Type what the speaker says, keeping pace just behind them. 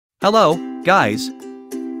Hello, guys.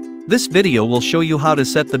 This video will show you how to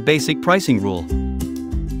set the basic pricing rule.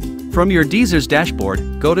 From your DSers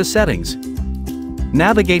dashboard, go to Settings.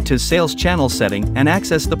 Navigate to Sales Channel Setting and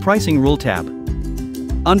access the Pricing Rule tab.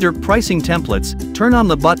 Under Pricing Templates, turn on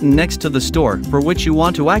the button next to the store for which you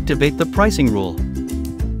want to activate the pricing rule.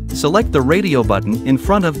 Select the radio button in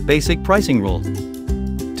front of Basic Pricing Rule.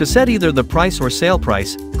 To set either the price or sale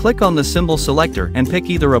price, click on the symbol selector and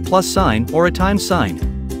pick either a plus sign or a times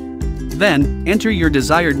sign. Then, enter your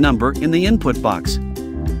desired number in the input box.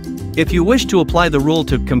 If you wish to apply the rule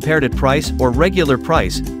to compared at price or regular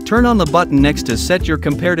price, turn on the button next to Set Your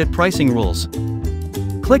Compared at Pricing Rules.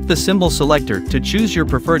 Click the symbol selector to choose your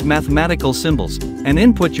preferred mathematical symbols, and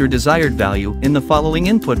input your desired value in the following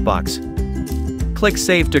input box. Click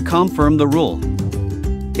Save to confirm the rule.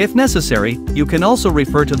 If necessary, you can also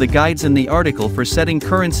refer to the guides in the article for setting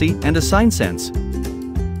currency and assign cents.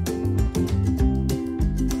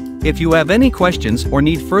 If you have any questions or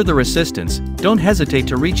need further assistance, don't hesitate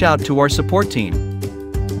to reach out to our support team.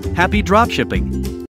 Happy dropshipping!